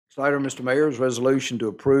Next item, Mr. Mayor, is resolution to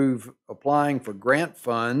approve applying for grant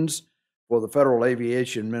funds for the Federal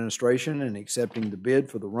Aviation Administration and accepting the bid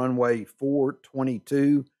for the Runway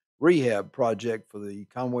 422 rehab project for the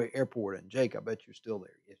Conway Airport. And Jake, I bet you're still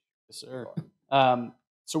there. Yes, Yes, sir.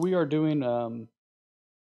 So we are doing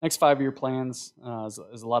next 5-year plans.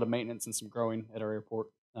 There's a lot of maintenance and some growing at our airport.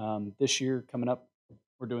 This year coming up,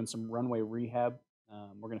 we're doing some runway rehab.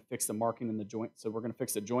 We're going to fix the marking in the joints. So we're going to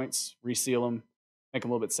fix the joints, reseal them, make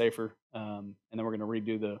them a little bit safer, and then we're going to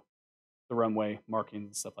redo the runway markings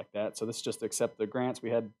and stuff like that. So this is just to accept the grants.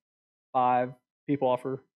 We had 5 people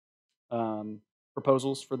offer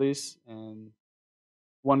proposals for these, and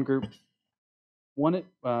one group won it,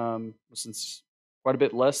 since quite a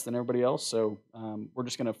bit less than everybody else. So we're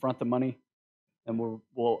just going to front the money, and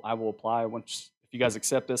I will apply once. If you guys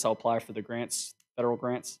accept this, I'll apply for the grants, federal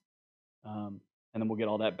grants, and then we'll get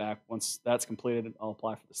all that back. Once that's completed, I'll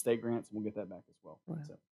apply for the state grants, and we'll get that back as well. Wow.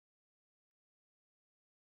 So.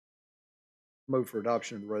 Move for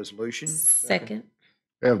adoption of the resolution. Second.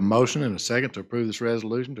 We have a motion and a second to approve this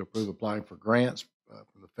resolution to approve applying for grants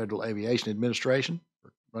from the Federal Aviation Administration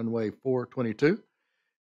for Runway 422.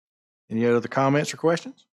 Any other comments or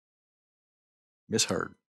questions? Ms.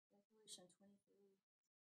 Hurd.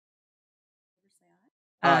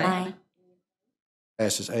 Aye.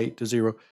 Passes 8-0.